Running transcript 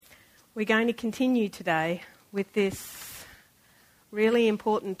We're going to continue today with this really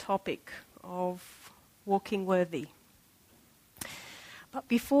important topic of walking worthy. But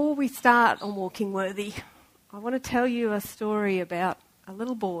before we start on walking worthy, I want to tell you a story about a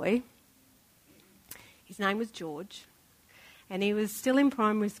little boy. His name was George, and he was still in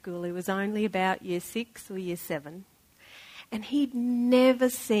primary school. He was only about year 6 or year 7, and he'd never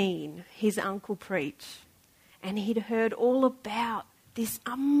seen his uncle preach, and he'd heard all about these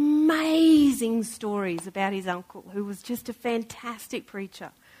amazing stories about his uncle, who was just a fantastic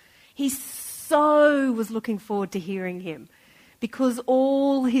preacher. He so was looking forward to hearing him, because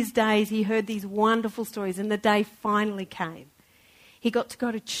all his days he heard these wonderful stories, and the day finally came. He got to go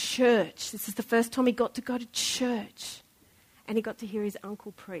to church. This is the first time he got to go to church, and he got to hear his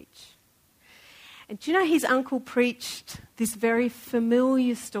uncle preach. And do you know, his uncle preached this very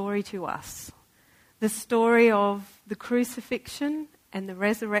familiar story to us, the story of the crucifixion and the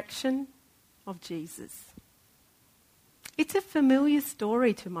resurrection of Jesus. It's a familiar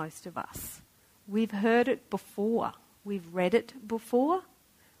story to most of us. We've heard it before. We've read it before.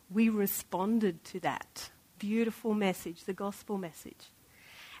 We responded to that beautiful message, the gospel message.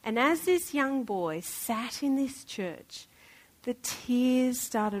 And as this young boy sat in this church, the tears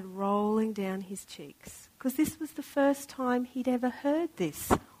started rolling down his cheeks, because this was the first time he'd ever heard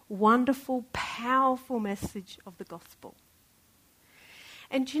this wonderful, powerful message of the gospel.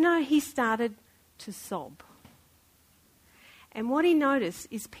 And you know, he started to sob. And what he noticed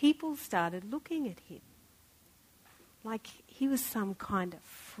is people started looking at him like he was some kind of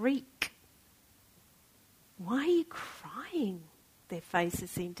freak. "Why are you crying?" their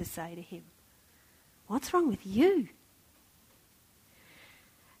faces seemed to say to him. "What's wrong with you?"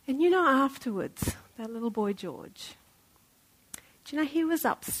 And you know, afterwards, that little boy George, do you know, he was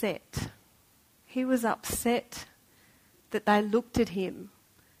upset. He was upset that they looked at him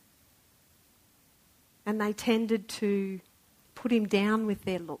and they tended to put him down with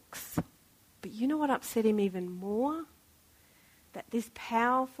their looks. But you know what upset him even more? That this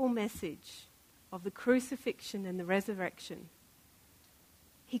powerful message of the crucifixion and the resurrection,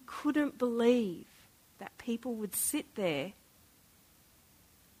 he couldn't believe that people would sit there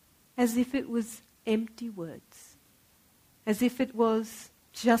as if it was empty words, as if it was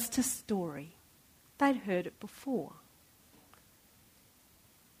just a story. They'd heard it before.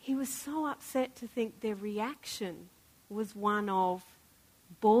 He was so upset to think their reaction was one of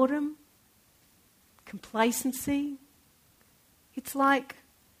boredom, complacency. It's like,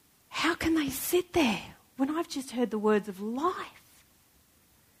 how can they sit there when I've just heard the words of life?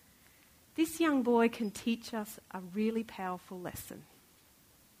 This young boy can teach us a really powerful lesson.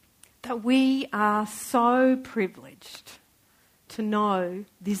 That we are so privileged to know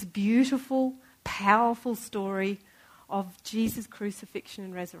this beautiful, powerful story of Jesus' crucifixion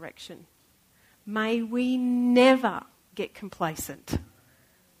and resurrection. May we never get complacent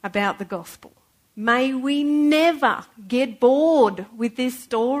about the gospel. May we never get bored with this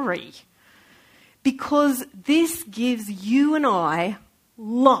story, because this gives you and I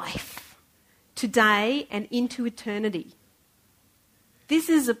life today and into eternity. This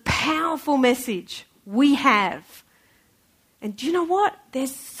is a powerful message we have. And do you know what?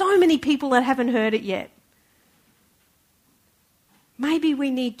 There's so many people that haven't heard it yet. Maybe we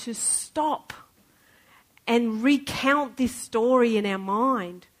need to stop and recount this story in our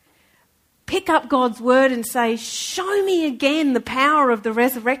mind. Pick up God's word and say, show me again the power of the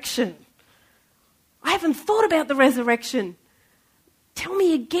resurrection. I haven't thought about the resurrection. Tell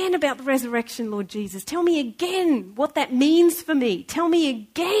me again about the resurrection, Lord Jesus. Tell me again what that means for me. Tell me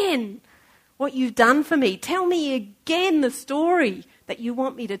again what you've done for me. Tell me again the story that you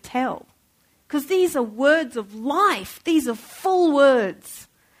want me to tell. Because these are words of life. These are full words.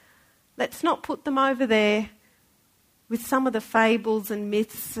 Let's not put them over there with some of the fables and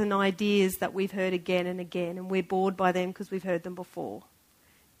myths and ideas that we've heard again and again, and we're bored by them because we've heard them before.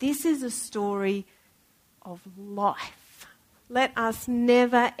 This is a story of life. Let us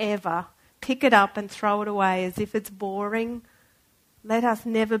never, ever pick it up and throw it away as if it's boring. Let us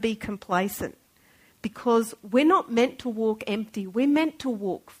never be complacent, because we're not meant to walk empty. We're meant to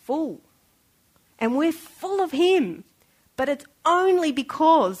walk full. And we're full of him. But it's only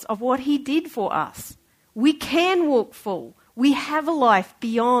because of what he did for us. We can walk full. We have a life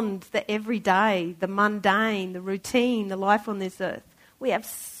beyond the everyday, the mundane, the routine, the life on this earth. We have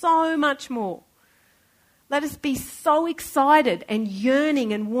so much more. Let us be so excited and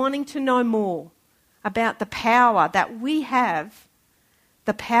yearning and wanting to know more about the power that we have,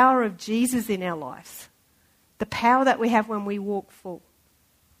 the power of Jesus in our lives, the power that we have when we walk full.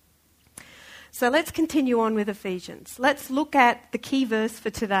 So let's continue on with Ephesians. Let's look at the key verse for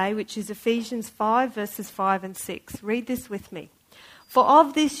today, which is Ephesians 5, verses 5 and 6. Read this with me. For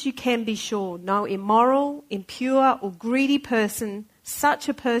of this you can be sure, no immoral, impure or greedy person, such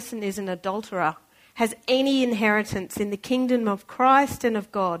a person is an adulterer, has any inheritance in the kingdom of Christ and of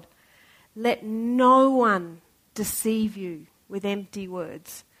God. Let no one deceive you with empty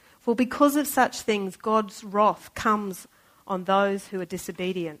words. For because of such things, God's wrath comes on those who are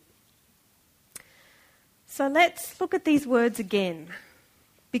disobedient. So let's look at these words again.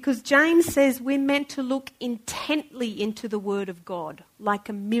 Because James says we're meant to look intently into the Word of God, like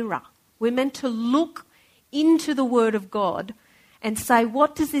a mirror. We're meant to look into the Word of God and say,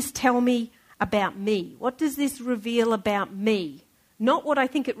 what does this tell me about me? What does this reveal about me? Not what I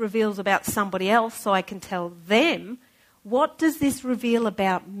think it reveals about somebody else so I can tell them. What does this reveal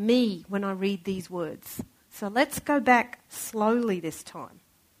about me when I read these words? So let's go back slowly this time.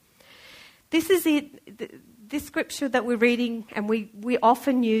 This is it. This scripture that we're reading, and we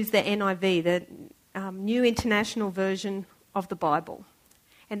often use the NIV, the New International Version of the Bible.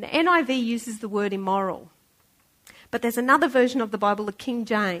 And the NIV uses the word immoral. But there's another version of the Bible, the King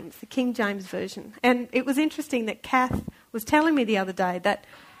James Version. And it was interesting that Kath was telling me the other day that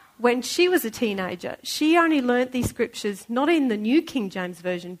when she was a teenager, she only learnt these scriptures not in the New King James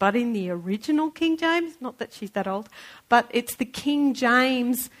Version, but in the original King James. Not that she's that old, but it's the King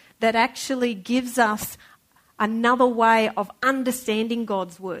James that actually gives us another way of understanding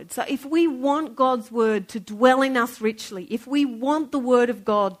God's word. So if we want God's word to dwell in us richly, if we want the word of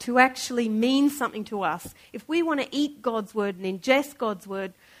God to actually mean something to us, if we want to eat God's word and ingest God's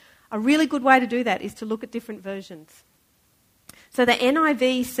word, a really good way to do that is to look at different versions. So the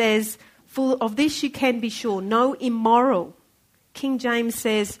NIV says, "For of this you can be sure, no immoral." King James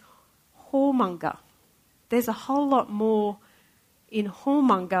says, whoremonger. There's a whole lot more in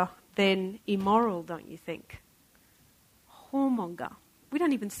whoremonger than immoral, don't you think? Whoremonger. We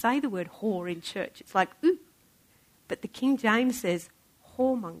don't even say the word whore in church. It's like, ooh. But the King James says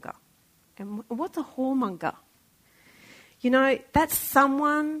whoremonger. And what's a whoremonger? You know, that's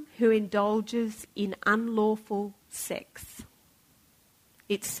someone who indulges in unlawful sex.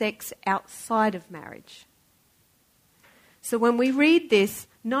 It's sex outside of marriage. So when we read this,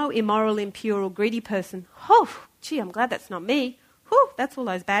 no immoral, impure or greedy person, oh, gee, I'm glad that's not me. Whew, that's all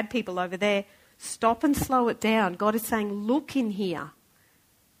those bad people over there. Stop and slow it down. God is saying, look in here.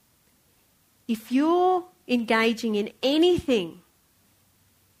 If you're engaging in anything,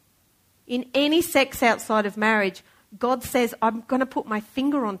 in any sex outside of marriage, God says, I'm going to put my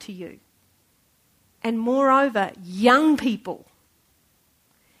finger onto you. And moreover, young people,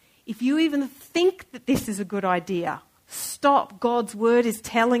 if you even think that this is a good idea, stop. God's word is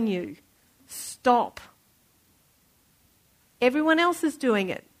telling you, stop. Everyone else is doing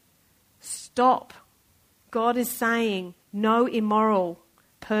it. Stop. God is saying no immoral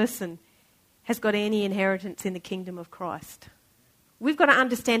person has got any inheritance in the kingdom of Christ. We've got to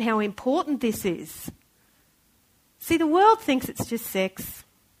understand how important this is. See, the world thinks it's just sex.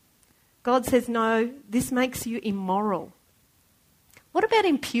 God says, no, this makes you immoral. What about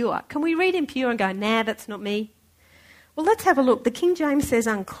impure? Can we read impure and go, nah, that's not me? Well, let's have a look. The King James says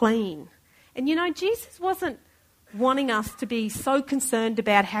unclean. And you know, Jesus wasn't wanting us to be so concerned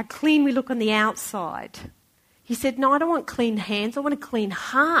about how clean we look on the outside. He said, no, I don't want clean hands, I want a clean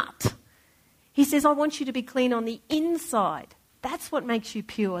heart. He says, I want you to be clean on the inside. That's what makes you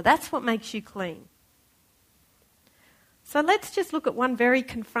pure. That's what makes you clean. So let's just look at one very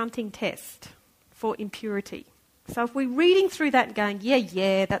confronting test for impurity. So if we're reading through that and going,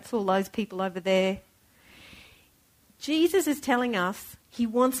 yeah, that's all those people over there. Jesus is telling us he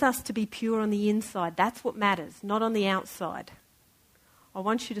wants us to be pure on the inside. That's what matters, not on the outside. I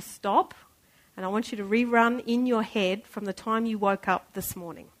want you to stop and I want you to rerun in your head from the time you woke up this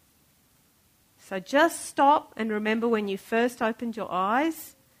morning. So just stop and remember when you first opened your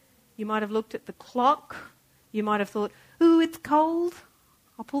eyes, you might have looked at the clock. You might have thought, ooh, it's cold.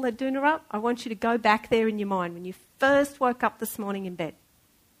 I'll pull that doona up. I want you to go back there in your mind when you first woke up this morning in bed.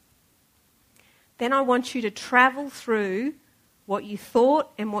 Then I want you to travel through what you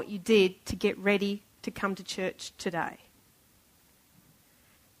thought and what you did to get ready to come to church today.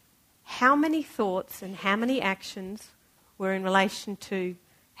 How many thoughts and how many actions were in relation to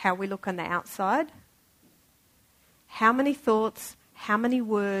how we look on the outside? How many thoughts, how many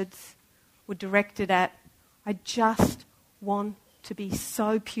words were directed at, I just want to be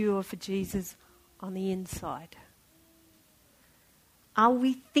so pure for Jesus on the inside? Are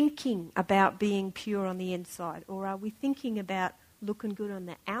we thinking about being pure on the inside, or are we thinking about looking good on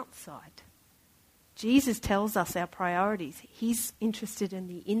the outside? Jesus tells us our priorities. He's interested in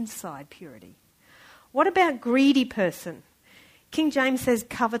the inside purity. What about greedy person? King James says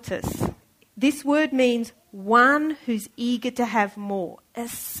covetous. This word means one who's eager to have more,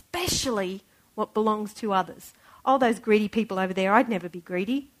 especially what belongs to others. Oh, those greedy people over there, I'd never be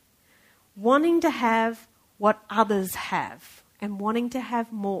greedy. Wanting to have what others have and wanting to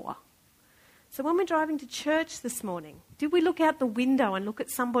have more. So when we're driving to church this morning, did we look out the window and look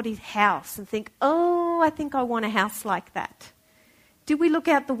at somebody's house and think, oh, I think I want a house like that? Did we look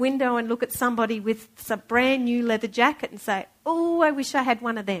out the window and look at somebody with some brand new leather jacket and say, oh, I wish I had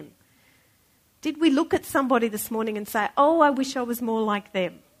one of them? Did we look at somebody this morning and say, oh, I wish I was more like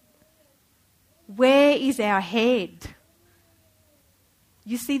them? Where is our head?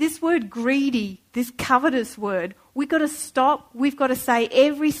 You see, this word greedy, this covetous word, we've got to stop. We've got to say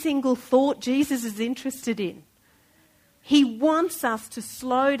every single thought Jesus is interested in. He wants us to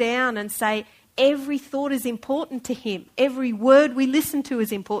slow down and say every thought is important to him. Every word we listen to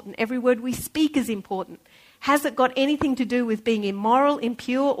is important. Every word we speak is important. Has it got anything to do with being immoral,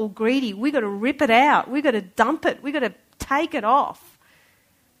 impure or greedy? We've got to rip it out. We've got to dump it. We've got to take it off.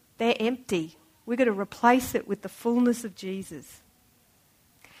 They're empty. We've got to replace it with the fullness of Jesus.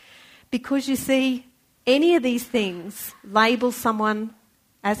 Because you see, any of these things label someone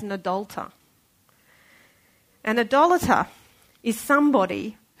as an idolater. An idolater is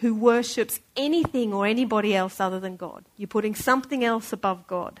somebody who worships anything or anybody else other than God. You're putting something else above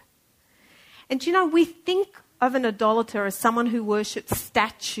God. And you know, we think of an idolater as someone who worships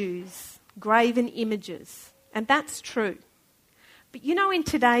statues, graven images, and that's true. But you know, in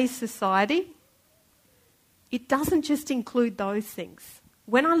today's society, it doesn't just include those things.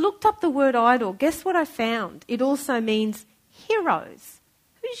 When I looked up the word idol, guess what I found? It also means heroes.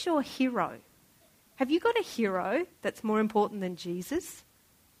 Who's your hero? Have you got a hero that's more important than Jesus?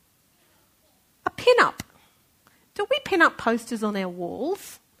 A pin-up. Do we pin up posters on our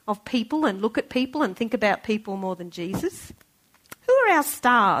walls of people and look at people and think about people more than Jesus? Who are our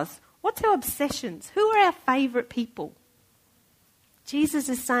stars? What's our obsessions? Who are our favourite people? Jesus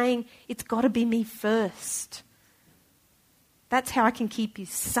is saying, it's got to be me first. That's how I can keep you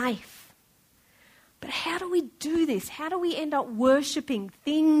safe. But how do we do this? How do we end up worshipping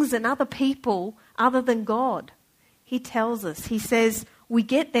things and other people other than God? He tells us, he says, we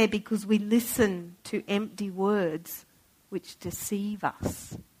get there because we listen to empty words which deceive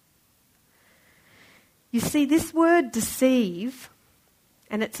us. You see, this word deceive,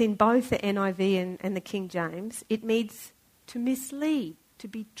 and it's in both the NIV and the King James, it means to mislead, to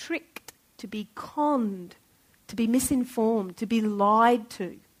be tricked, to be conned, to be misinformed, to be lied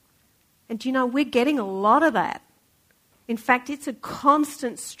to. And you know, we're getting a lot of that. In fact, it's a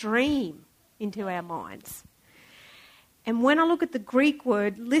constant stream into our minds. And when I look at the Greek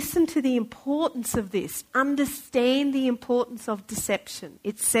word, listen to the importance of this. Understand the importance of deception.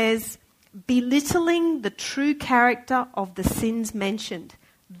 It says, belittling the true character of the sins mentioned.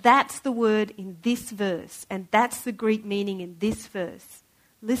 That's the word in this verse, and that's the Greek meaning in this verse.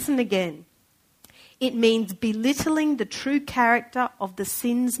 Listen again. It means belittling the true character of the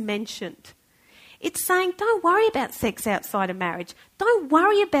sins mentioned. It's saying, don't worry about sex outside of marriage. Don't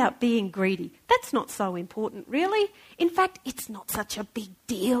worry about being greedy. That's not so important, really. In fact, it's not such a big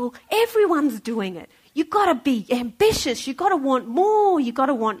deal. Everyone's doing it. You've got to be ambitious. You've got to want more. You've got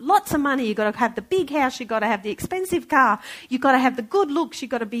to want lots of money. You've got to have the big house. You've got to have the expensive car. You've got to have the good looks.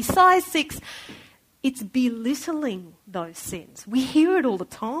 You've got to be size 6. It's belittling those sins. We hear it all the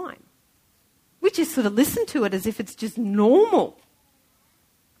time. We just sort of listen to it as if it's just normal.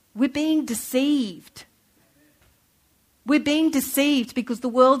 We're being deceived. We're being deceived because the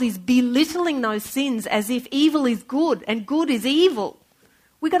world is belittling those sins as if evil is good and good is evil.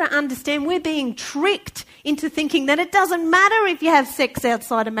 We've got to understand we're being tricked into thinking that it doesn't matter if you have sex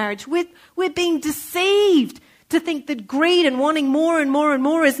outside of marriage. We're being deceived to think that greed and wanting more and more and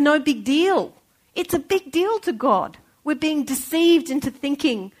more is no big deal. It's a big deal to God. We're being deceived into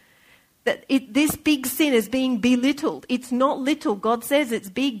thinking that this big sin is being belittled. It's not little. God says it's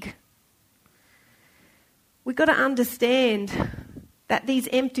big. We've got to understand that these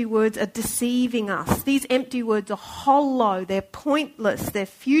empty words are deceiving us. These empty words are hollow. They're pointless. They're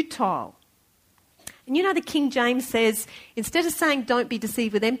futile. And you know, the King James says, instead of saying don't be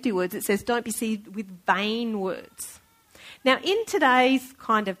deceived with empty words, it says don't be deceived with vain words. Now, in today's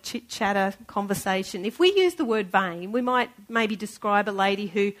kind of chit-chatter conversation, if we use the word vain, we might maybe describe a lady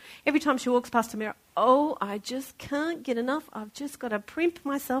who, every time she walks past a mirror, oh, I just can't get enough. I've just got to primp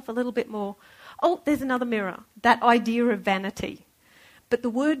myself a little bit more. Oh, there's another mirror. That idea of vanity. But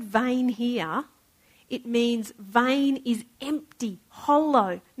the word vain here, it means vain is empty,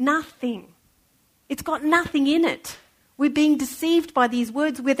 hollow, nothing. It's got nothing in it. We're being deceived by these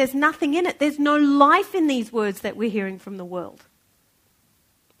words where there's nothing in it. There's no life in these words that we're hearing from the world.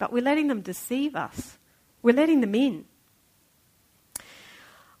 But we're letting them deceive us. We're letting them in.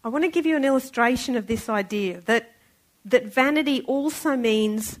 I want to give you an illustration of this idea that vanity also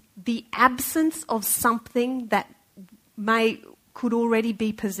means the absence of something that could already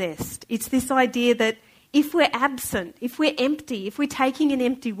be possessed. It's this idea that if we're absent, if we're empty, if we're taking in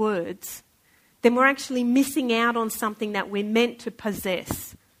empty words, then we're actually missing out on something that we're meant to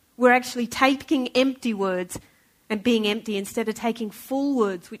possess. We're actually taking empty words and being empty instead of taking full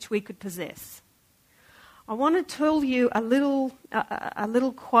words which we could possess. I want to tell you a little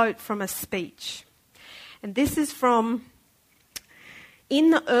quote from a speech. And this is from in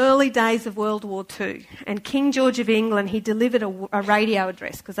the early days of World War II. And King George of England, he delivered a radio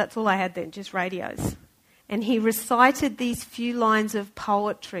address, because that's all I had then, just radios. And he recited these few lines of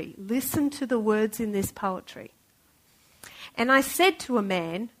poetry. Listen to the words in this poetry. And I said to a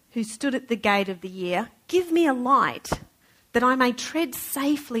man who stood at the gate of the year, "Give me a light, that I may tread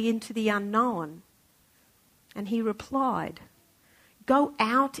safely into the unknown." And he replied, "Go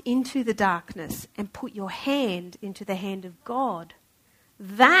out into the darkness and put your hand into the hand of God.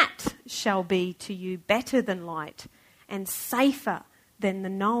 That shall be to you better than light and safer than the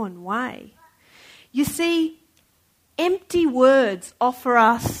known way." You see, empty words offer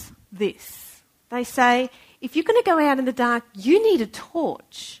us this. They say, if you're going to go out in the dark, you need a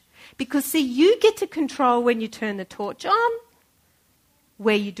torch. Because, see, you get to control when you turn the torch on,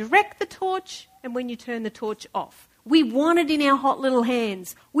 where you direct the torch, and when you turn the torch off. We want it in our hot little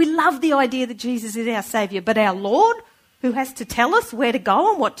hands. We love the idea that Jesus is our Saviour, but our Lord, who has to tell us where to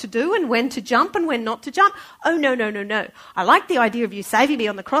go and what to do and when to jump and when not to jump, oh, no. I like the idea of you saving me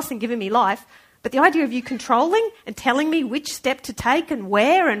on the cross and giving me life, but the idea of you controlling and telling me which step to take and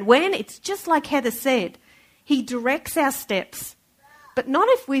where and when, it's just like Heather said. He directs our steps, but not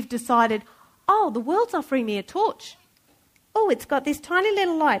if we've decided, oh, the world's offering me a torch. Oh, it's got this tiny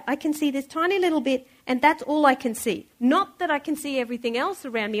little light. I can see this tiny little bit, and that's all I can see. Not that I can see everything else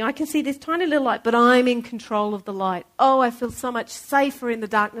around me. I can see this tiny little light, but I'm in control of the light. Oh, I feel so much safer in the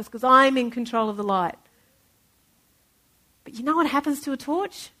darkness because I'm in control of the light. But you know what happens to a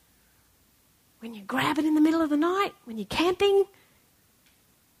torch? When you grab it in the middle of the night, when you're camping,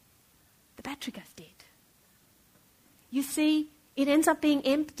 the battery goes dead. You see, it ends up being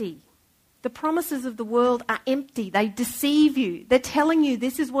empty. The promises of the world are empty. They deceive you. They're telling you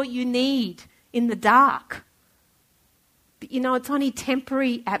this is what you need in the dark. But you know, it's only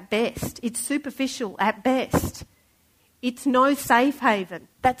temporary at best. It's superficial at best. It's no safe haven.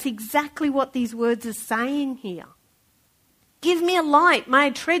 That's exactly what these words are saying here. Give me a light. May I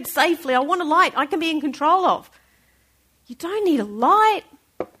tread safely. I want a light I can be in control of. You don't need a light.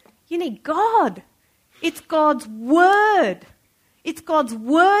 You need God. It's God's word. It's God's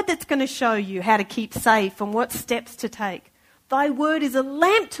word that's going to show you how to keep safe and what steps to take. Thy word is a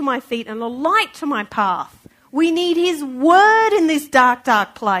lamp to my feet and a light to my path. We need his word in this dark,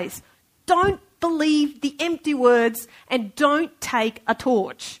 dark place. Don't believe the empty words and don't take a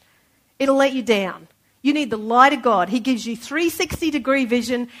torch. It'll let you down. You need the light of God. He gives you 360-degree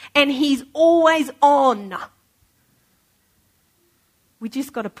vision and he's always on. We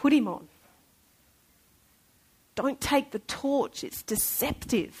just got to put him on. Don't take the torch. It's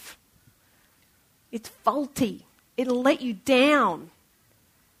deceptive. It's faulty. It'll let you down.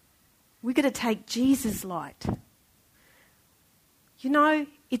 We've got to take Jesus' light. You know,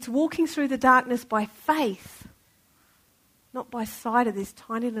 it's walking through the darkness by faith, not by sight of this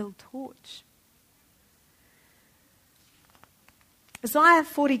tiny little torch. Isaiah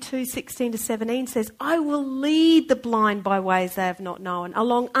 42:16-17 says, I will lead the blind by ways they have not known.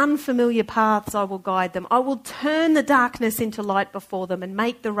 Along unfamiliar paths I will guide them. I will turn the darkness into light before them and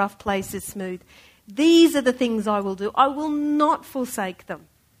make the rough places smooth. These are the things I will do. I will not forsake them.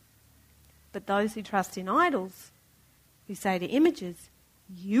 But those who trust in idols, who say to images,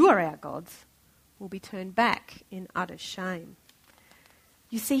 you are our gods, will be turned back in utter shame.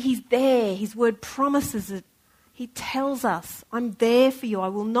 You see, he's there. His word promises it. He tells us, I'm there for you. I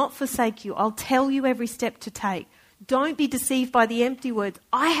will not forsake you. I'll tell you every step to take. Don't be deceived by the empty words.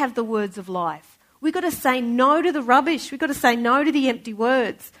 I have the words of life. We've got to say no to the rubbish. We've got to say no to the empty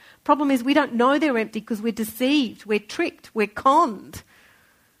words. Problem is we don't know they're empty because we're deceived, we're tricked, we're conned.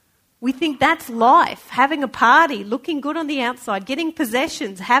 We think that's life, having a party, looking good on the outside, getting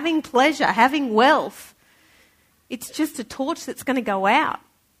possessions, having pleasure, having wealth. It's just a torch that's going to go out.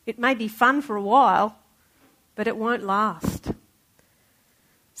 It may be fun for a while, but it won't last.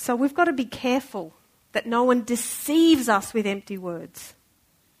 So we've got to be careful that no one deceives us with empty words.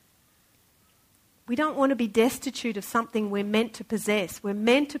 We don't want to be destitute of something we're meant to possess. We're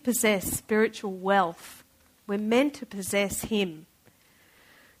meant to possess spiritual wealth. We're meant to possess Him.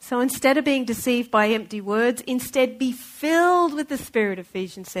 So instead of being deceived by empty words, instead be filled with the Spirit,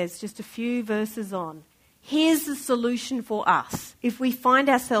 Ephesians says, just a few verses on. Here's the solution for us. If we find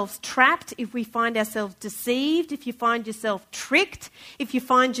ourselves trapped, if we find ourselves deceived, if you find yourself tricked, if you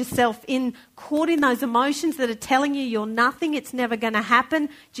find yourself caught in those emotions that are telling you you're nothing, it's never going to happen,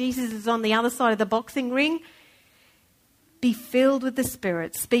 Jesus is on the other side of the boxing ring, be filled with the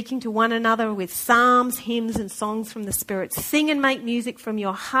Spirit, speaking to one another with psalms, hymns and songs from the Spirit. Sing and make music from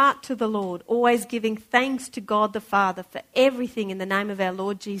your heart to the Lord, always giving thanks to God the Father for everything in the name of our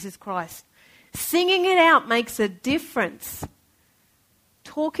Lord Jesus Christ. Singing it out makes a difference.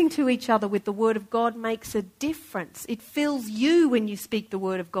 Talking to each other with the Word of God makes a difference. It fills you when you speak the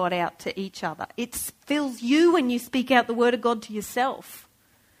Word of God out to each other. It fills you when you speak out the Word of God to yourself.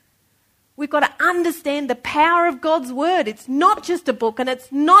 We've got to understand the power of God's Word. It's not just a book and it's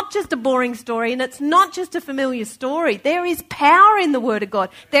not just a boring story and it's not just a familiar story. There is power in the Word of God.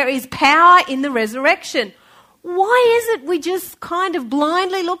 There is power in the resurrection. Why is it we just kind of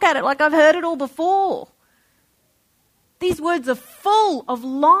blindly look at it like I've heard it all before? These words are full of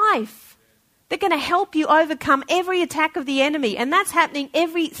life. They're going to help you overcome every attack of the enemy, and that's happening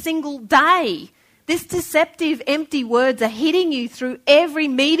every single day. This deceptive, empty words are hitting you through every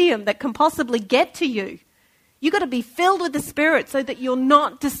medium that can possibly get to you. You've got to be filled with the Spirit so that you're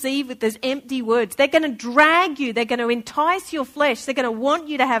not deceived with those empty words. They're going to drag you. They're going to entice your flesh. They're going to want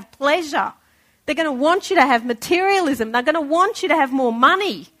you to have pleasure. They're going to want you to have materialism. They're going to want you to have more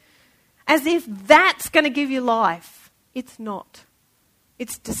money, as if that's going to give you life. It's not.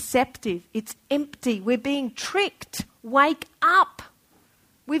 It's deceptive. It's empty. We're being tricked. Wake up.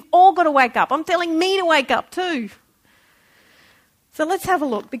 We've all got to wake up. I'm telling me to wake up too. So let's have a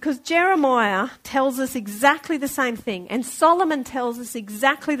look, because Jeremiah tells us exactly the same thing and Solomon tells us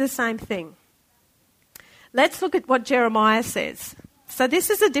exactly the same thing. Let's look at what Jeremiah says. So this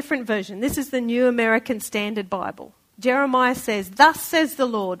is a different version. This is the New American Standard Bible. Jeremiah says, "Thus says the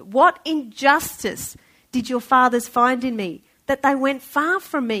Lord, what injustice did your fathers find in me, that they went far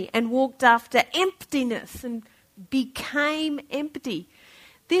from me and walked after emptiness and became empty."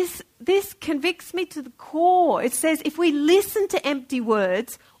 This convicts me to the core. It says if we listen to empty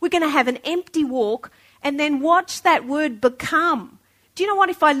words, we're going to have an empty walk and then watch that word become. Do you know what?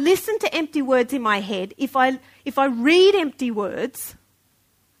 If I listen to empty words in my head, if I read empty words,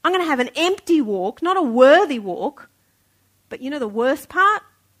 I'm going to have an empty walk, not a worthy walk. But you know the worst part?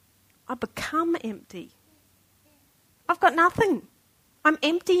 I become empty. I've got nothing. I'm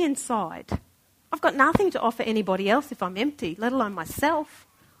empty inside. I've got nothing to offer anybody else if I'm empty, let alone myself.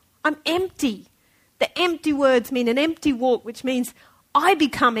 I'm empty. The empty words mean an empty walk, which means I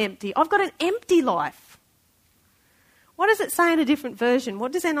become empty. I've got an empty life. What does it say in a different version?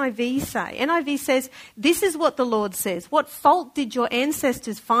 What does NIV say? NIV says, "This is what the Lord says. What fault did your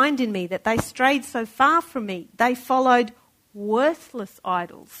ancestors find in me that they strayed so far from me? They followed worthless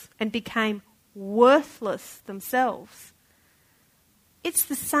idols and became worthless themselves." It's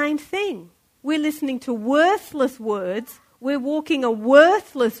the same thing. We're listening to worthless words. We're walking a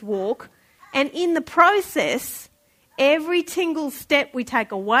worthless walk. And in the process, every single step we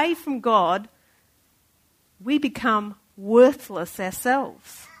take away from God, we become worthless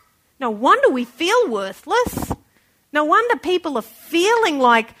ourselves. No wonder we feel worthless. No wonder people are feeling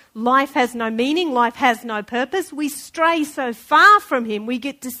like life has no meaning, life has no purpose. We stray so far from Him, we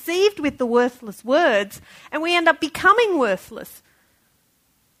get deceived with the worthless words, and we end up becoming worthless.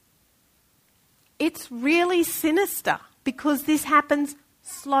 It's really sinister because this happens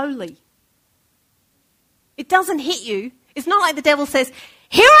slowly. It doesn't hit you. It's not like the devil says,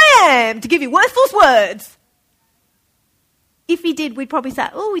 "Here I am to give you worthless words." If he did, we'd probably say,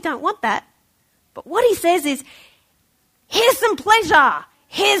 "Oh, we don't want that." But what he says is, "Here's some pleasure.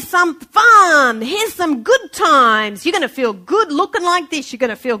 Here's some fun. Here's some good times. You're going to feel good looking like this. You're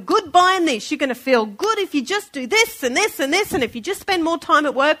going to feel good buying this. You're going to feel good if you just do this and this and this. And if you just spend more time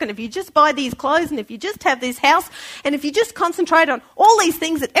at work and if you just buy these clothes and if you just have this house and if you just concentrate on all these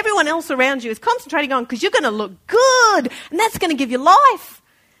things that everyone else around you is concentrating on, because you're going to look good and that's going to give you life."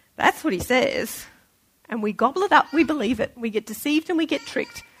 That's what he says. And we gobble it up. We believe it. We get deceived and we get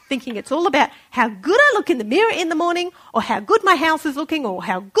tricked, thinking it's all about how good I look in the mirror in the morning, or how good my house is looking, or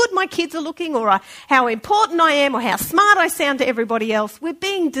how good my kids are looking, or how important I am, or how smart I sound to everybody else. We're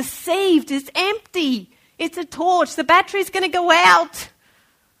being deceived. It's empty. It's a torch. The battery's going to go out.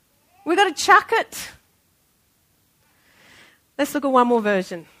 We've got to chuck it. Let's look at one more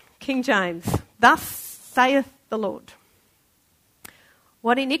version. King James. "Thus saith the Lord.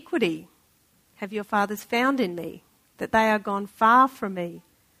 What iniquity have your fathers found in me, that they are gone far from me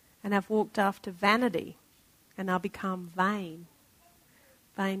and have walked after vanity and are become vain.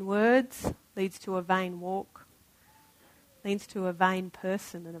 Vain words leads to a vain walk, leads to a vain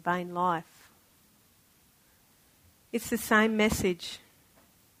person and a vain life. It's the same message.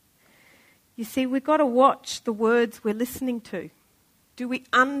 You see, we've got to watch the words we're listening to. Do we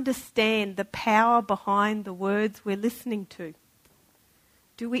understand the power behind the words we're listening to?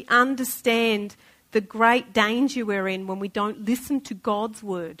 Do we understand the great danger we're in when we don't listen to God's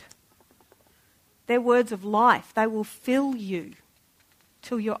word? They're words of life. They will fill you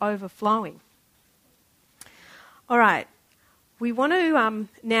till you're overflowing. All right. We want to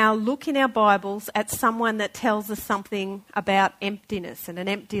now look in our Bibles at someone that tells us something about emptiness and an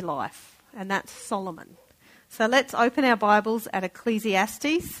empty life, and that's Solomon. So let's open our Bibles at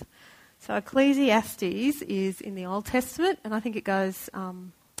Ecclesiastes. So Ecclesiastes is in the Old Testament, and I think it goes,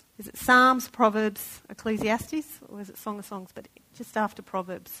 is it Psalms, Proverbs, Ecclesiastes, or is it Song of Songs, but just after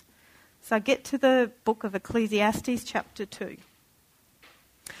Proverbs. So get to the book of Ecclesiastes, chapter 2.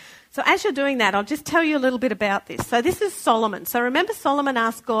 So as you're doing that, I'll just tell you a little bit about this. So this is Solomon. So remember, Solomon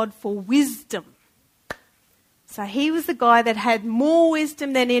asked God for wisdom. So he was the guy that had more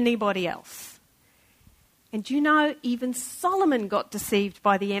wisdom than anybody else. And you know, even Solomon got deceived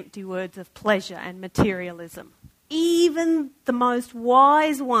by the empty words of pleasure and materialism. Even the most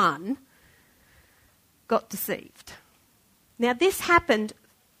wise one got deceived. Now this happened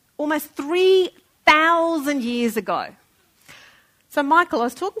almost 3,000 years ago. So, Michael, I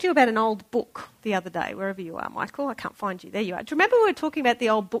was talking to you about an old book the other day, wherever you are, Michael. I can't find you. There you are. Do you remember we were talking about the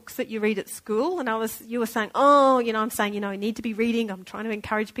old books that you read at school? And you were saying, I'm saying, you need to be reading. I'm trying to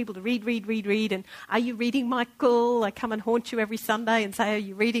encourage people to read. And are you reading, Michael? I come and haunt you every Sunday and say, are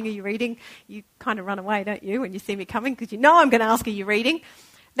you reading? You kind of run away, don't you, when you see me coming? Because you know I'm going to ask, are you reading?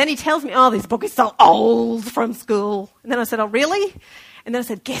 Then he tells me, this book is so old from school. And then I said, oh, really? And then I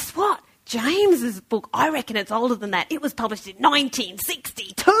said, guess what? James's book, I reckon it's older than that. It was published in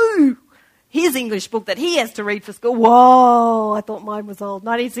 1962. His English book that he has to read for school. Whoa, I thought mine was old.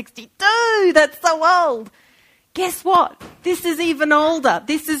 1962, that's so old. Guess what? This is even older.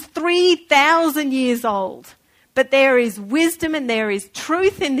 This is 3,000 years old. But there is wisdom and there is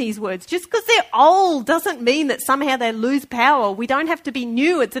truth in these words. Just because they're old doesn't mean that somehow they lose power. We don't have to be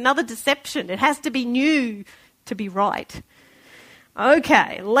new. It's another deception. It has to be new to be right.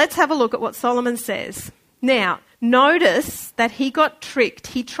 Okay, let's have a look at what Solomon says. Now, notice that he got tricked.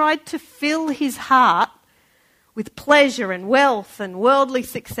 He tried to fill his heart with pleasure and wealth and worldly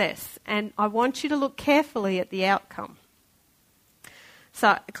success. And I want you to look carefully at the outcome.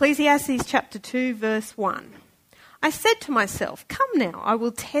 So, Ecclesiastes chapter 2, verse 1. I said to myself, come now, I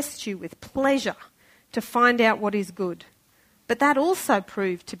will test you with pleasure to find out what is good. But that also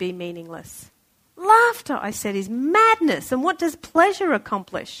proved to be meaningless. Laughter, I said, is madness, and what does pleasure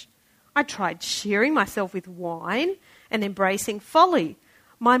accomplish? I tried cheering myself with wine and embracing folly,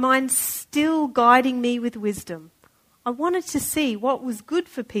 my mind still guiding me with wisdom. I wanted to see what was good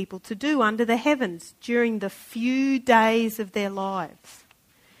for people to do under the heavens during the few days of their lives.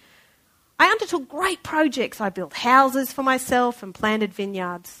 I undertook great projects. I built houses for myself and planted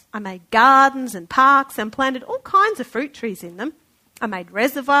vineyards. I made gardens and parks and planted all kinds of fruit trees in them. I made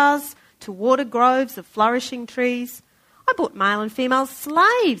reservoirs to water groves of flourishing trees. I bought male and female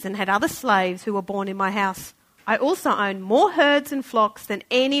slaves and had other slaves who were born in my house. I also owned more herds and flocks than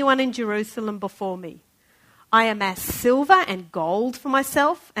anyone in Jerusalem before me. I amassed silver and gold for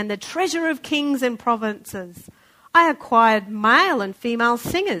myself and the treasure of kings and provinces. I acquired male and female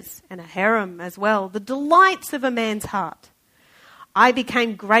singers and a harem as well, the delights of a man's heart. I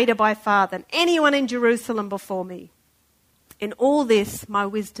became greater by far than anyone in Jerusalem before me. In all this, my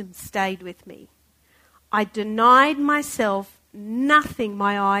wisdom stayed with me. I denied myself nothing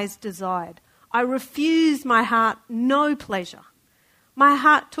my eyes desired. I refused my heart no pleasure. My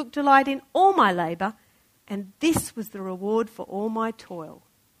heart took delight in all my labour, and this was the reward for all my toil.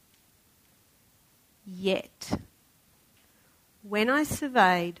 Yet, when I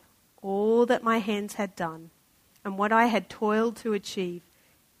surveyed all that my hands had done and what I had toiled to achieve,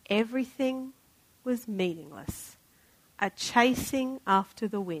 everything was meaningless. A chasing after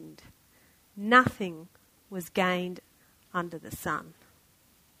the wind. Nothing was gained under the sun.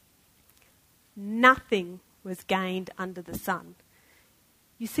 Nothing was gained under the sun.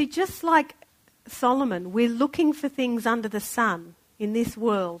 You see, just like Solomon, we're looking for things under the sun in this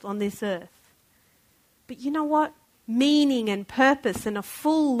world, on this earth. But you know what? Meaning and purpose and a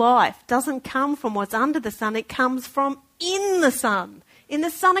full life doesn't come from what's under the sun. It comes from in the sun, in the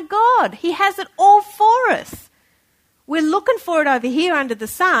Son of God. He has it all for us. We're looking for it over here under the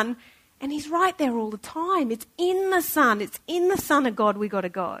sun, And he's right there all the time. It's in the Son. It's in the Son of God we got to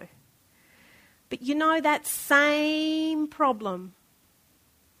go. But you know, that same problem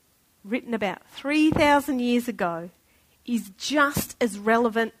written about 3,000 years ago is just as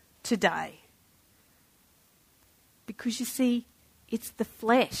relevant today. Because you see, it's the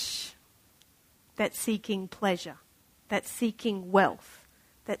flesh that's seeking pleasure, that's seeking wealth,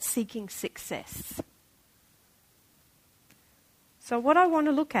 that's seeking success. So what I want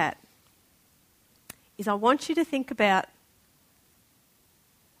to look at is I want you to think about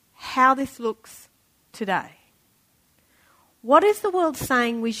how this looks today. What is the world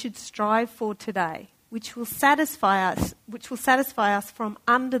saying we should strive for today, which will satisfy us from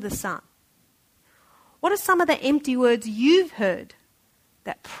under the sun? What are some of the empty words you've heard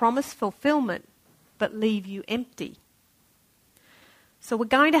that promise fulfillment but leave you empty? So we're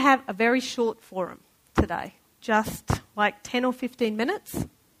going to have a very short forum today, just like 10 or 15 minutes.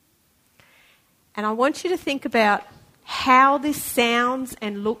 And I want you to think about how this sounds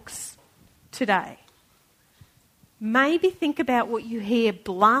and looks today. Maybe think about what you hear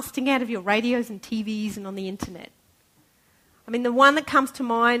blasting out of your radios and TVs and on the internet. I mean, the one that comes to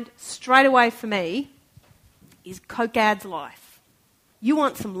mind straight away for me is Coke Ad's Life. You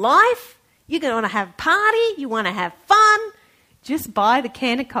want some life? You're going to want to have a party? You want to have fun? Just buy the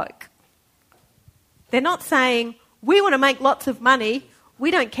can of Coke. They're not saying, we want to make lots of money.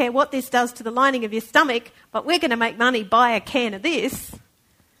 We don't care what this does to the lining of your stomach, but we're going to make money, buy a can of this.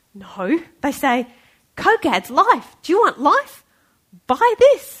 No, they say, Coke Ad's Life. Do you want life? Buy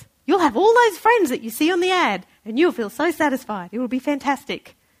this. You'll have all those friends that you see on the ad, and you'll feel so satisfied. It will be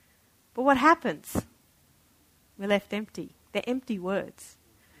fantastic. But what happens? We're left empty. They're empty words.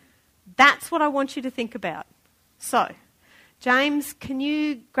 That's what I want you to think about. So, James, can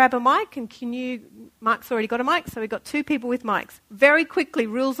you grab a mic? And Mark's already got a mic, so we've got 2 people with mics. Very quickly,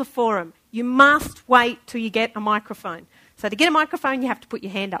 rules of forum. You must wait till you get a microphone. So to get a microphone, you have to put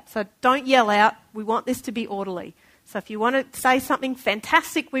your hand up. So don't yell out. We want this to be orderly. So if you want to say something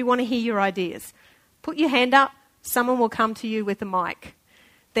fantastic, we want to hear your ideas. Put your hand up. Someone will come to you with a mic.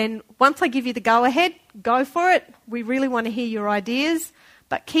 Then once I give you the go-ahead, go for it. We really want to hear your ideas.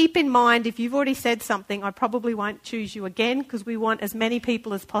 But keep in mind, if you've already said something, I probably won't choose you again because we want as many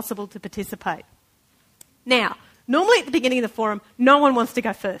people as possible to participate. Now, normally at the beginning of the forum, no one wants to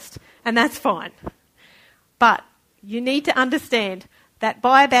go first, and that's fine. But you need to understand that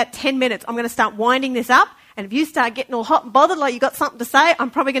by about 10 minutes, I'm going to start winding this up, and if you start getting all hot and bothered like you've got something to say,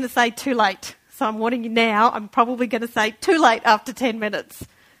 I'm probably going to say too late. So I'm warning you now, I'm probably going to say too late after 10 minutes.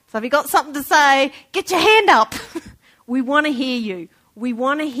 So if you've got something to say, get your hand up. We want to hear you. We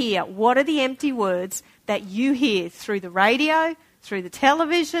want to hear what are the empty words that you hear through the radio, through the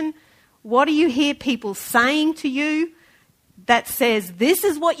television. What do you hear people saying to you that says, this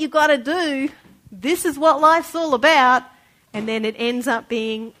is what you've got to do, this is what life's all about, and then it ends up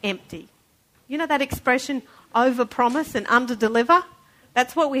being empty. You know that expression, over-promise and under-deliver?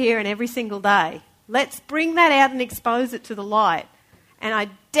 That's what we're hearing every single day. Let's bring that out and expose it to the light. And I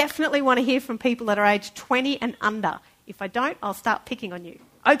definitely want to hear from people that are aged 20 and under. If I don't, I'll start picking on you.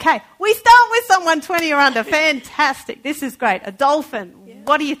 Okay, we start with someone 20 or under. Fantastic. This is great. A dolphin. Yeah.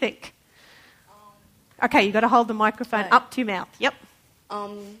 What do you think? Okay, you've got to hold the microphone up to your mouth. Yep.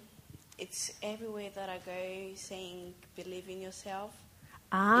 It's everywhere that I go saying, believe in yourself.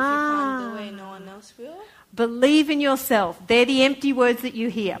 If you can't do it, no one else will. Believe in yourself. They're the empty words that you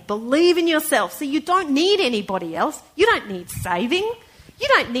hear. Believe in yourself. So you don't need anybody else. You don't need saving. You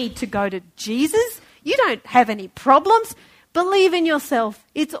don't need to go to Jesus. You don't have any problems. Believe in yourself.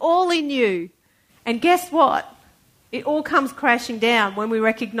 It's all in you. And guess what? It all comes crashing down when we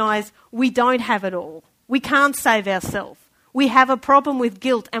recognise we don't have it all. We can't save ourselves. We have a problem with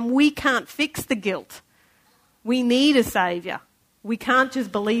guilt and we can't fix the guilt. We need a saviour. We can't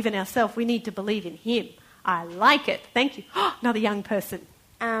just believe in ourselves. We need to believe in him. I like it. Thank you. Another young person.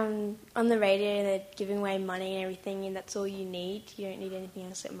 On the radio, they're giving away money and everything, and that's all you need. You don't need anything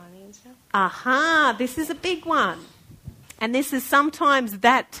else but money and stuff. Aha, this is a big one. And this is sometimes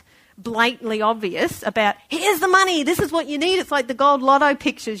that blatantly obvious about, here's the money, this is what you need. It's like the gold lotto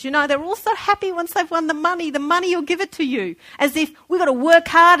pictures. You know, they're all so happy once they've won the money. The money will give it to you. As if we've got to work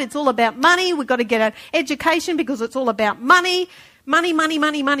hard, it's all about money. We've got to get an education because it's all about money. Money, money,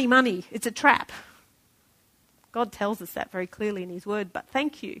 money, money, money. It's a trap. God tells us that very clearly in his word, but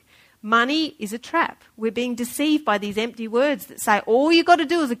thank you. Money is a trap. We're being deceived by these empty words that say all you've got to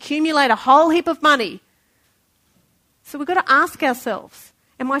do is accumulate a whole heap of money. So we've got to ask ourselves,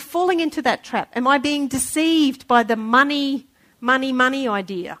 am I falling into that trap? Am I being deceived by the money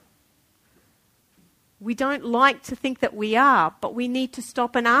idea? We don't like to think that we are, but we need to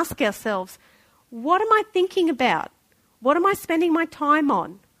stop and ask ourselves, what am I thinking about? What am I spending my time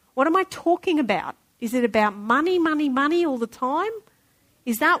on? What am I talking about? Is it about money, money, money all the time?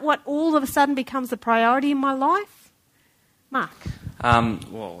 Is that what all of a sudden becomes a priority in my life? Mark?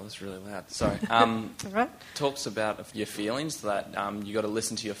 Whoa, that's really loud. Sorry. All right. Talks about your feelings, that you got to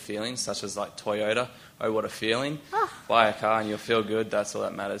listen to your feelings, such as like Toyota. Oh, what a feeling. Buy a car and you'll feel good. That's all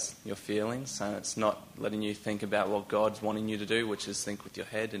that matters, your feelings. And it's not letting you think about what God's wanting you to do, which is think with your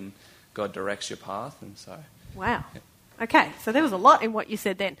head, and God directs your path. And so. Wow. Okay, so there was a lot in what you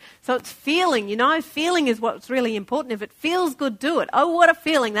said then. So it's feeling, feeling is what's really important. If it feels good, do it. Oh, what a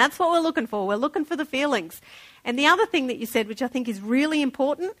feeling. That's what we're looking for. We're looking for the feelings. And the other thing that you said, which I think is really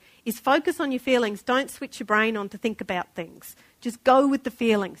important, is focus on your feelings. Don't switch your brain on to think about things. Just go with the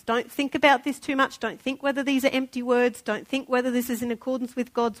feelings. Don't think about this too much. Don't think whether these are empty words. Don't think whether this is in accordance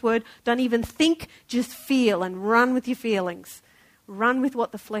with God's word. Don't even think, just feel and run with your feelings. Run with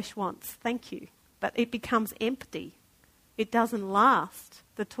what the flesh wants. Thank you. But it becomes empty. It doesn't last.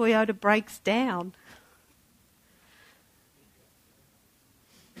 The Toyota breaks down.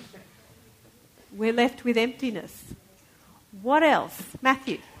 We're left with emptiness. What else?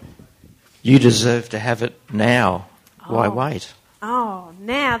 Matthew? You deserve to have it now. Why wait? Oh,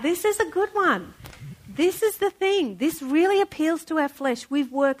 now, this is a good one. This is the thing. This really appeals to our flesh.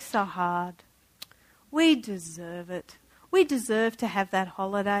 We've worked so hard. We deserve it. We deserve to have that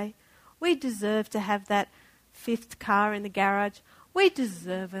holiday. We deserve to have that 5th car in the garage. We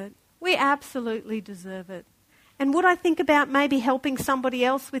deserve it. We absolutely deserve it. And would I think about maybe helping somebody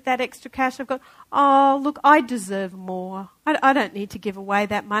else with that extra cash I've got? Oh, look, I deserve more. I don't need to give away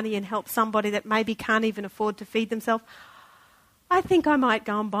that money and help somebody that maybe can't even afford to feed themselves. I think I might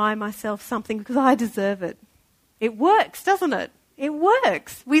go and buy myself something because I deserve it. It works, doesn't it? It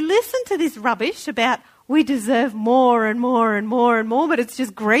works. We listen to this rubbish about we deserve more and more and more and more, but it's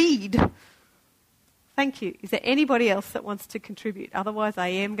just greed. Thank you. Is there anybody else that wants to contribute? Otherwise, I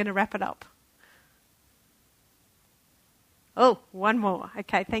am going to wrap it up. Oh, one more.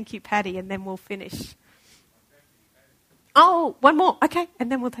 Okay, thank you, Patty, and then we'll finish. Oh, one more. Okay, and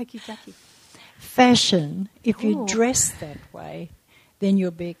then we'll take you, Jackie. Fashion, if you dress that way, then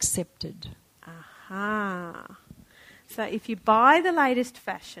you'll be accepted. Aha. So if you buy the latest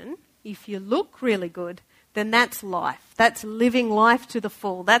fashion, if you look really good, then that's life. That's living life to the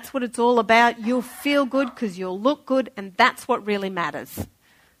full. That's what it's all about. You'll feel good because you'll look good, and that's what really matters.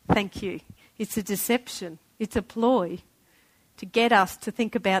 Thank you. It's a deception. It's a ploy to get us to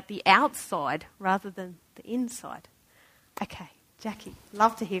think about the outside rather than the inside. Okay, Jackie,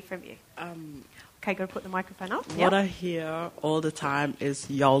 love to hear from you. Okay, go put the microphone up. What I hear all the time is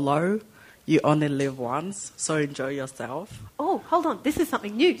YOLO. You only live once, so enjoy yourself. Oh, hold on. This is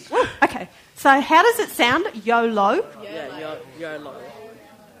something new. Woo. Okay, so how does it sound? YOLO? Yeah, YOLO.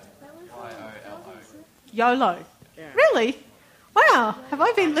 YOLO. Yeah. Really? Wow. Have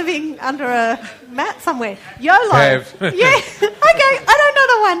I been living under a mat somewhere? YOLO. Have. Yeah. Okay, I don't know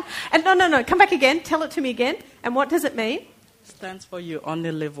the one. And no. Come back again. Tell it to me again. And what does it mean? Stands for you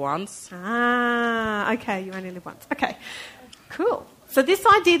only live once. Ah, okay. You only live once. Okay. Cool. So this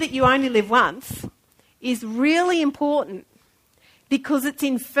idea that you only live once is really important because it's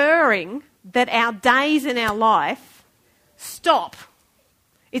inferring that our days in our life stop.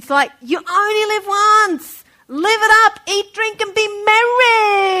 It's like, you only live once. Live it up, eat, drink and be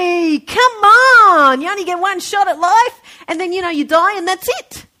merry. Come on. You only get one shot at life and then, you die and that's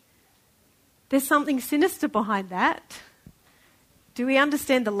it. There's something sinister behind that. Do we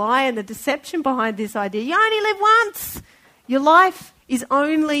understand the lie and the deception behind this idea? You only live once. Your life is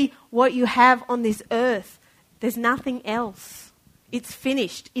only what you have on this earth. There's nothing else. It's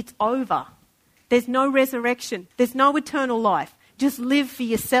finished. It's over. There's no resurrection. There's no eternal life. Just live for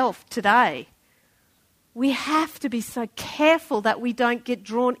yourself today. We have to be so careful that we don't get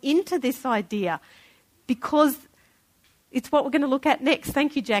drawn into this idea because it's what we're going to look at next.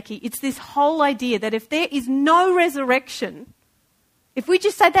 Thank you, Jackie. It's this whole idea that if there is no resurrection, if we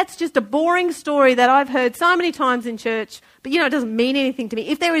just say that's just a boring story that I've heard so many times in church, but it doesn't mean anything to me.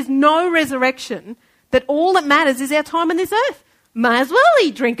 If there is no resurrection, that all that matters is our time on this earth. May as well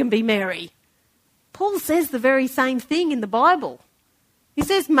eat, drink and be merry. Paul says the very same thing in the Bible. He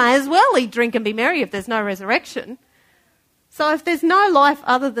says, may as well eat, drink and be merry if there's no resurrection. So if there's no life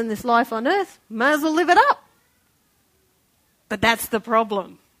other than this life on earth, may as well live it up. But that's the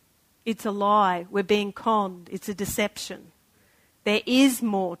problem. It's a lie. We're being conned. It's a deception. There is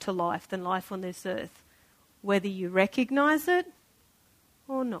more to life than life on this earth, whether you recognise it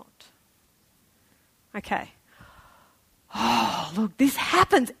or not. Okay. oh, look, this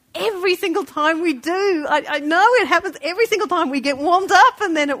happens every single time we do. I know it happens every single time we get warmed up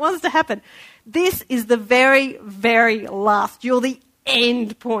and then it wants to happen. This is the very, very last. You're the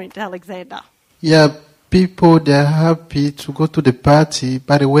end point, Alexander. Yeah, people, they're happy to go to the party,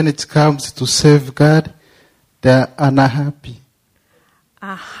 but when it comes to serve God, they're unhappy.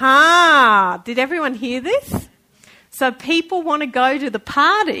 Aha! Did everyone hear this? So people want to go to the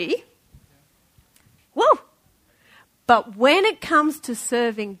party. Whoa! But when it comes to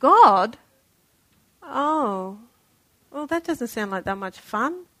serving God, well, that doesn't sound like that much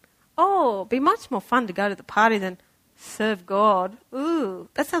fun. Oh, it'd be much more fun to go to the party than serve God. Ooh,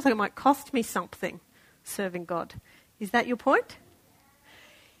 that sounds like it might cost me something, serving God. Is that your point?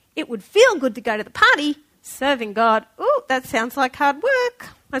 It would feel good to go to the party, serving God. Ooh, that sounds like hard work.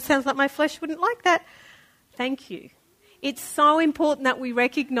 That sounds like my flesh wouldn't like that. Thank you. It's so important that we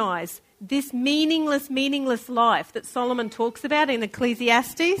recognise this meaningless life that Solomon talks about in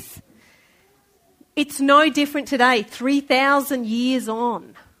Ecclesiastes. It's no different today, 3,000 years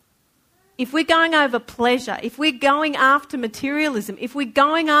on. If we're going over pleasure, if we're going after materialism, if we're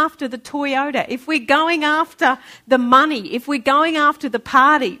going after the Toyota, if we're going after the money, if we're going after the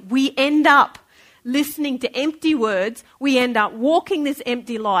party, we end up listening to empty words, we end up walking this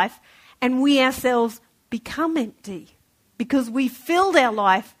empty life, and we ourselves become empty because we filled our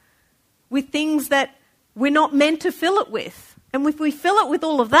life with things that we're not meant to fill it with. And if we fill it with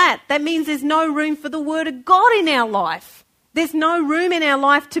all of that, that means there's no room for the Word of God in our life. There's no room in our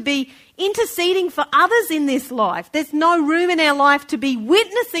life to be interceding for others in this life. There's no room in our life to be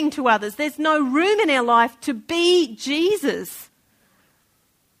witnessing to others. There's no room in our life to be Jesus.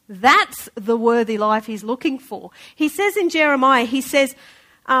 That's the worthy life he's looking for. He says in Jeremiah, he says,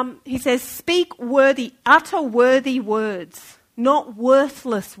 speak worthy, utter worthy words, not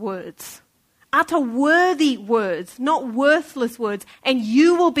worthless words. Utter worthy words, not worthless words, and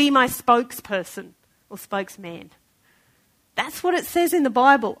you will be my spokesperson or spokesman. That's what it says in the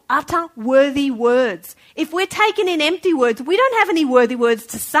Bible. Utter worthy words. If we're taking in empty words, we don't have any worthy words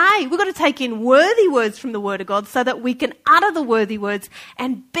to say. We've got to take in worthy words from the Word of God so that we can utter the worthy words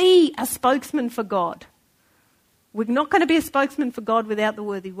and be a spokesman for God. We're not going to be a spokesman for God without the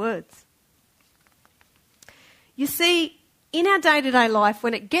worthy words. You see, in our day-to-day life,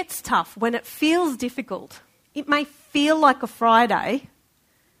 when it gets tough, when it feels difficult, it may feel like a Friday,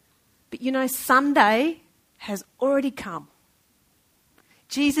 but you know, Sunday has already come.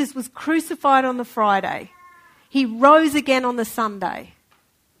 Jesus was crucified on the Friday. He rose again on the Sunday.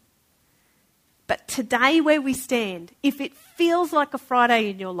 But today where we stand, if it feels like a Friday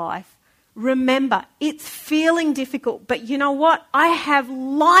in your life, remember, it's feeling difficult. But you know what? I have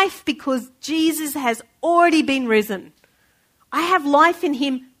life because Jesus has already been risen. I have life in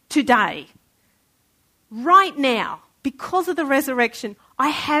him today. Right now, because of the resurrection, I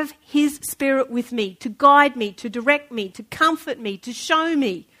have his Spirit with me to guide me, to direct me, to comfort me, to show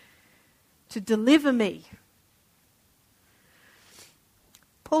me, to deliver me.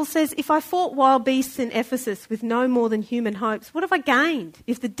 Paul says, if I fought wild beasts in Ephesus with no more than human hopes, what have I gained?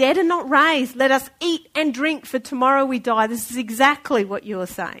 If the dead are not raised, let us eat and drink, for tomorrow we die. This is exactly what you are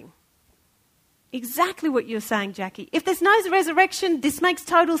saying. Exactly what you're saying, Jackie. If there's no resurrection, this makes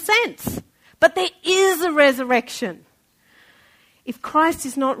total sense. But there is a resurrection. If Christ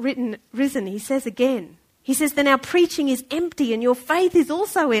is not risen, he says again, he says, then our preaching is empty and your faith is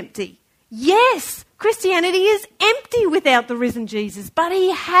also empty. Yes, Christianity is empty without the risen Jesus, but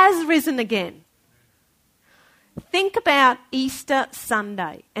he has risen again. Think about Easter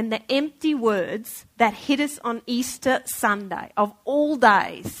Sunday and the empty words that hit us on Easter Sunday, of all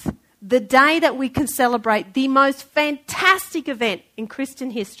days, the day that we can celebrate the most fantastic event in Christian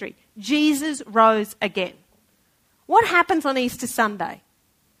history. Jesus rose again. What happens on Easter Sunday?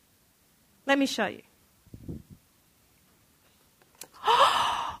 Let me show you.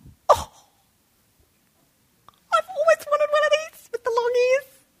 Oh, I've always wanted one of these with the long ears.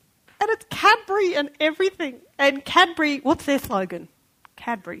 And it's Cadbury and everything. And Cadbury, what's their slogan?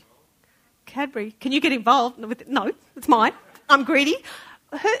 Cadbury. Can you get involved with it? No, it's mine. I'm greedy.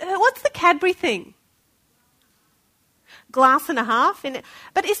 What's the Cadbury thing? Glass and a half.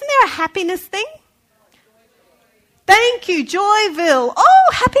 But isn't there a happiness thing? Thank you, Joyville.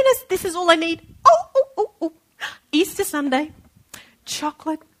 Oh, happiness. This is all I need. Oh. Easter Sunday.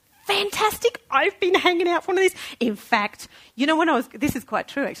 Chocolate. Fantastic. I've been hanging out for one of these. In fact, you know, this is quite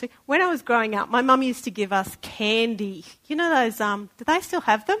true actually. When I was growing up, my mum used to give us candy. You know those, do they still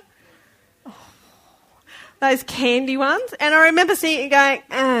have them? Oh, those candy ones. And I remember seeing it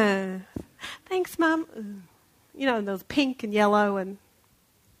going, thanks, Mum. You know, there was pink and yellow and...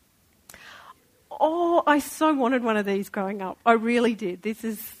 Oh, I so wanted one of these growing up. I really did.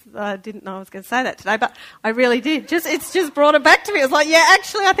 I didn't know I was going to say that today, but I really did. It's just brought it back to me. I was like, yeah,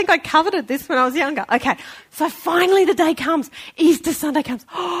 actually, I think I coveted this when I was younger. Okay, so finally the day comes. Easter Sunday comes.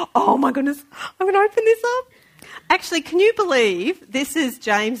 Oh my goodness, I'm going to open this up. Actually, can you believe this is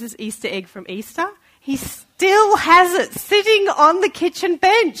James's Easter egg from Easter? He still has it sitting on the kitchen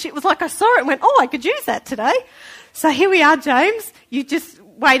bench. It was like I saw it and went, oh, I could use that today. So here we are, James. You just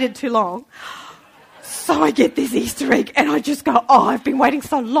waited too long. So I get this Easter egg and I just go, oh, I've been waiting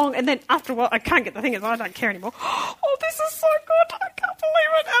so long. And then after a while, I can't get the thing, I don't care anymore. Oh, this is so good. I can't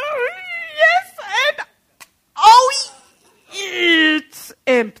believe it. Oh, yes. And, oh, it's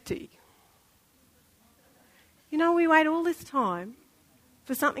empty. You know, we wait all this time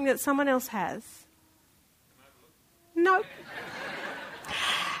for something that someone else has. No.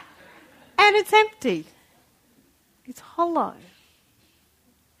 And it's empty. It's hollow.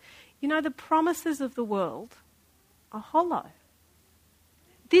 You know, the promises of the world are hollow.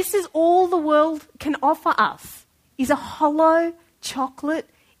 This is all the world can offer us, is a hollow chocolate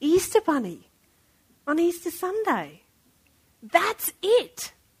Easter bunny on Easter Sunday. That's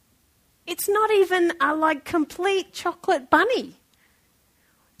it. It's not even a complete chocolate bunny.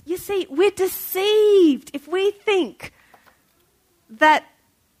 You see, we're deceived if we think that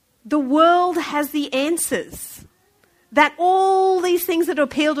the world has the answers. That all these things that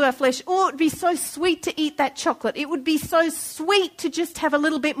appeal to our flesh, oh, it would be so sweet to eat that chocolate. It would be so sweet to just have a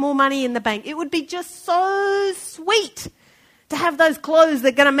little bit more money in the bank. It would be just so sweet to have those clothes that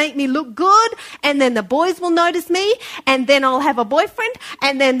are going to make me look good, and then the boys will notice me, and then I'll have a boyfriend,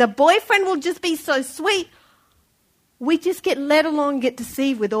 and then the boyfriend will just be so sweet. We just get led along, get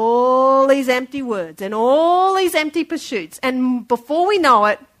deceived with all these empty words and all these empty pursuits. And before we know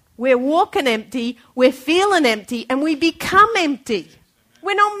it, we're walking empty, we're feeling empty, and we become empty.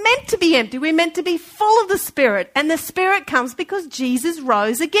 We're not meant to be empty. We're meant to be full of the Spirit. And the Spirit comes because Jesus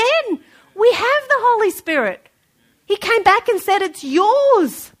rose again. We have the Holy Spirit. He came back and said, it's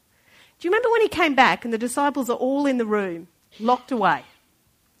yours. Do you remember when he came back and the disciples are all in the room, locked away,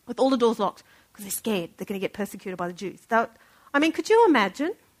 with all the doors locked, because they're scared they're going to get persecuted by the Jews? Could you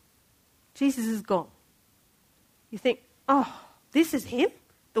imagine? Jesus is gone. You think, oh, this is him?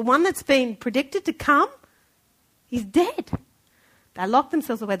 The one that's been predicted to come, he's dead. They lock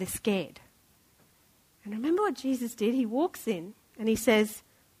themselves away, they're scared. And remember what Jesus did? He walks in and he says,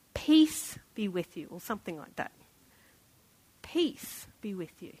 peace be with you, or something like that. Peace be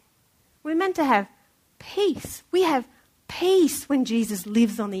with you. We're meant to have peace. We have peace when Jesus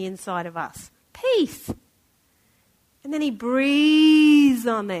lives on the inside of us. Peace. And then he breathes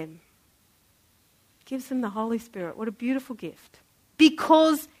on them. Gives them the Holy Spirit. What a beautiful gift.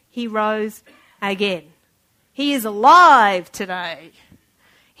 Because he rose again. He is alive today.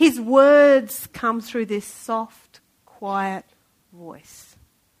 His words come through this soft, quiet voice.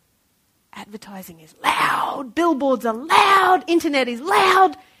 Advertising is loud. Billboards are loud. Internet is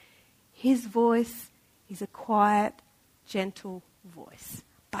loud. His voice is a quiet, gentle voice.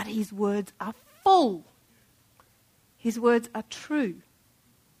 But his words are full. His words are true.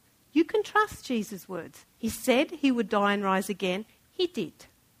 You can trust Jesus' words. He said he would die and rise again. He did.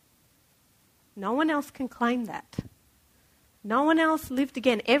 No one else can claim that. No one else lived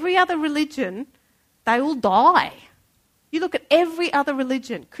again. Every other religion, they all die. You look at every other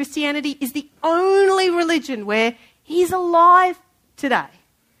religion. Christianity is the only religion where he's alive today.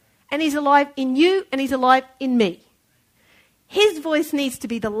 And he's alive in you and he's alive in me. His voice needs to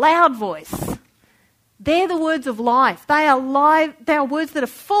be the loud voice. They're the words of life. They are live. They are words that are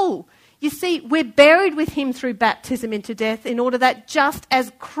full. You see, we're buried with him through baptism into death in order that just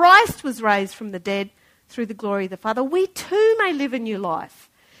as Christ was raised from the dead through the glory of the Father, we too may live a new life.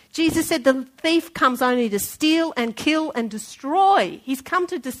 Jesus said the thief comes only to steal and kill and destroy. He's come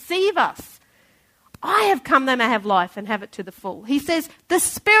to deceive us. I have come that they may have life and have it to the full. He says the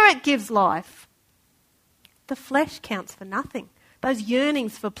Spirit gives life. The flesh counts for nothing. Those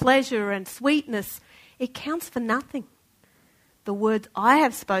yearnings for pleasure and sweetness, it counts for nothing. The words I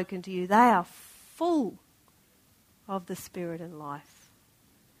have spoken to you, they are full of the Spirit and life.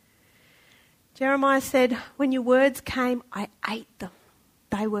 Jeremiah said, when your words came, I ate them.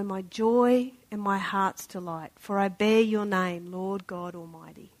 They were my joy and my heart's delight, for I bear your name, Lord God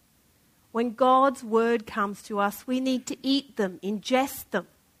Almighty. When God's word comes to us, we need to eat them, ingest them.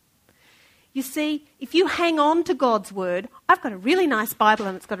 You see, if you hang on to God's word, I've got a really nice Bible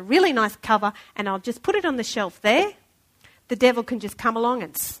and it's got a really nice cover and I'll just put it on the shelf there. The devil can just come along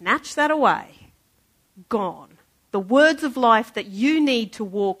and snatch that away. Gone. The words of life that you need to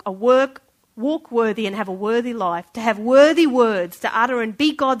walk worthy and have a worthy life, to have worthy words to utter and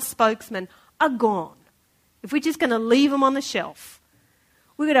be God's spokesman, are gone, if we're just going to leave them on the shelf,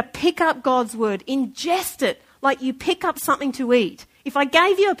 we're going to pick up God's word, ingest it like you pick up something to eat. If I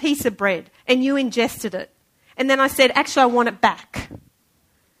gave you a piece of bread and you ingested it, and then I said, actually, I want it back,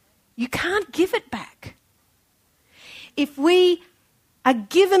 you can't give it back. If we are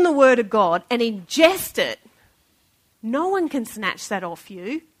given the word of God and ingest it, no one can snatch that off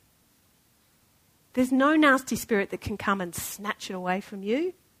you. There's no nasty spirit that can come and snatch it away from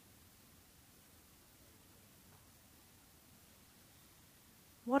you.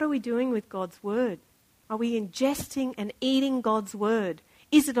 What are we doing with God's word? Are we ingesting and eating God's word?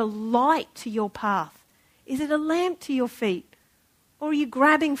 Is it a light to your path? Is it a lamp to your feet? Or are you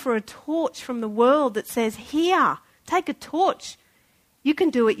grabbing for a torch from the world that says, here, take a torch. You can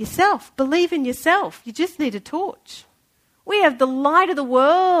do it yourself. Believe in yourself. You just need a torch. We have the light of the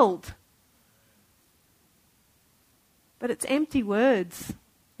world. But it's empty words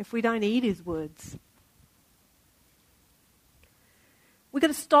if we don't eat his words. We've got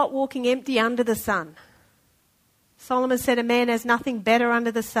to stop walking empty under the sun. Solomon said a man has nothing better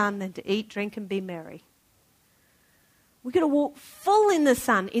under the sun than to eat, drink and be merry. We've got to walk full in the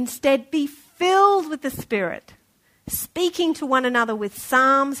sun. Instead, be filled with the Spirit, speaking to one another with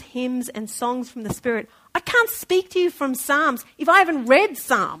psalms, hymns and songs from the Spirit. I can't speak to you from Psalms if I haven't read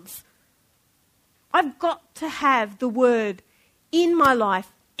Psalms. I've got to have the word in my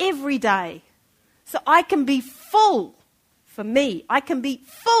life every day so I can be full for me. I can be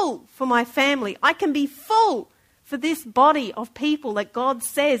full for my family. I can be full for this body of people that God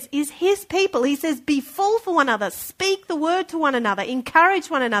says is his people. He says, be full for one another. Speak the word to one another. Encourage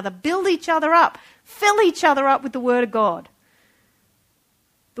one another. Build each other up. Fill each other up with the word of God.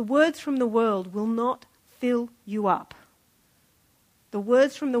 The words from the world will not fill you up. The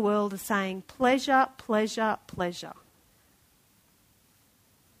words from the world are saying pleasure, pleasure, pleasure.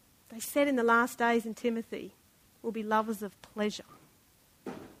 They said in the last days in Timothy, we'll be lovers of pleasure.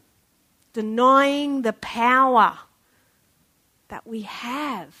 Denying the power that we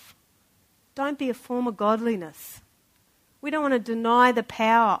have. Don't be a form of godliness. We don't want to deny the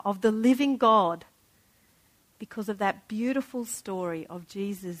power of the living God because of that beautiful story of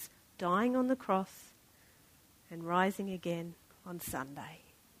Jesus dying on the cross and rising again on Sunday.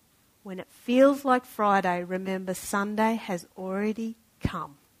 When it feels like Friday, remember Sunday has already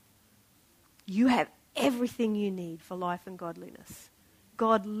come. You have everything you need for life and godliness.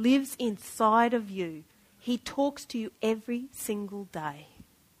 God lives inside of you. He talks to you every single day.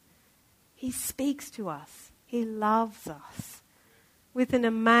 He speaks to us. He loves us with an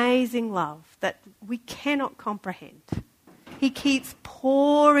amazing love that we cannot comprehend. He keeps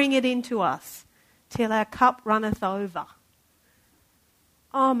pouring it into us till our cup runneth over.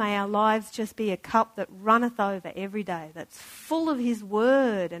 Oh, may our lives just be a cup that runneth over every day, that's full of his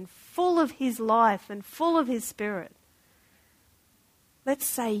word and full of his life and full of his Spirit. Let's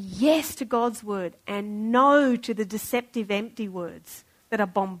say yes to God's word and no to the deceptive empty words that are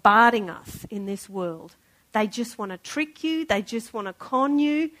bombarding us in this world. They just want to trick you. They just want to con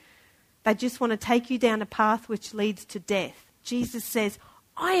you. They just want to take you down a path which leads to death. Jesus says,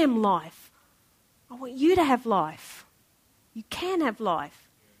 I am life. I want you to have life. You can have life.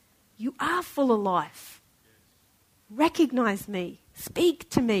 You are full of life. Recognize me. Speak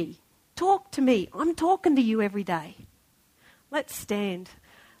to me. Talk to me. I'm talking to you every day. Let's stand.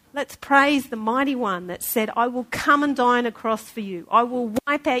 Let's praise the mighty one that said, I will come and die on a cross for you. I will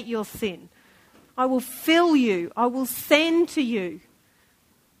wipe out your sin. I will fill you. I will send to you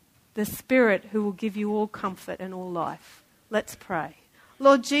the Spirit who will give you all comfort and all life. Let's pray.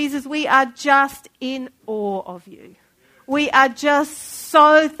 Lord Jesus, we are just in awe of you. We are just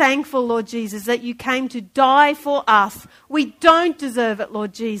so thankful, Lord Jesus, that you came to die for us. We don't deserve it,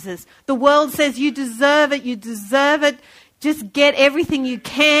 Lord Jesus. The world says you deserve it, you deserve it. Just get everything you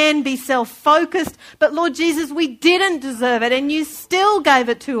can, be self-focused. But Lord Jesus, we didn't deserve it and you still gave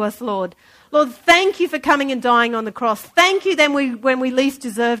it to us, Lord. Lord, thank you for coming and dying on the cross. Thank you then when we least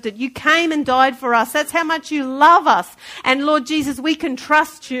deserved it. You came and died for us. That's how much you love us. And Lord Jesus, we can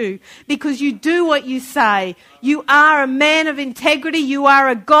trust you because you do what you say. You are a man of integrity. You are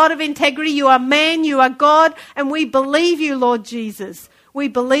a God of integrity. You are man. You are God. And we believe you, Lord Jesus. We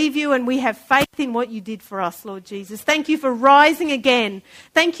believe you and we have faith in what you did for us, Lord Jesus. Thank you for rising again.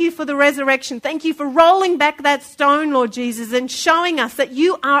 Thank you for the resurrection. Thank you for rolling back that stone, Lord Jesus, and showing us that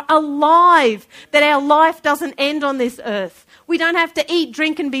you are alive, that our life doesn't end on this earth. We don't have to eat,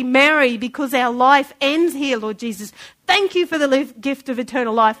 drink and be merry because our life ends here, Lord Jesus. thank you for the gift of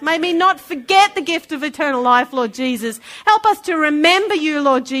eternal life. May we not forget the gift of eternal life, Lord Jesus. Help us to remember you,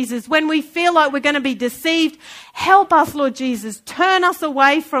 Lord Jesus, when we feel like we're going to be deceived. Help us, Lord Jesus. Turn us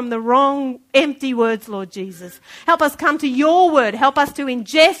away from the wrong, empty words, Lord Jesus. Help us come to your word. Help us to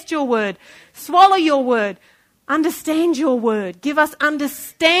ingest your word, swallow your word, understand your word. Give us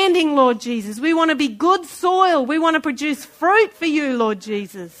understanding, Lord Jesus. We want to be good soil. We want to produce fruit for you, Lord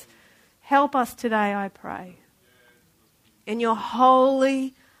Jesus. Help us today, I pray. In your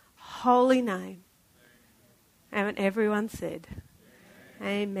holy, holy name. And everyone said,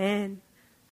 Amen.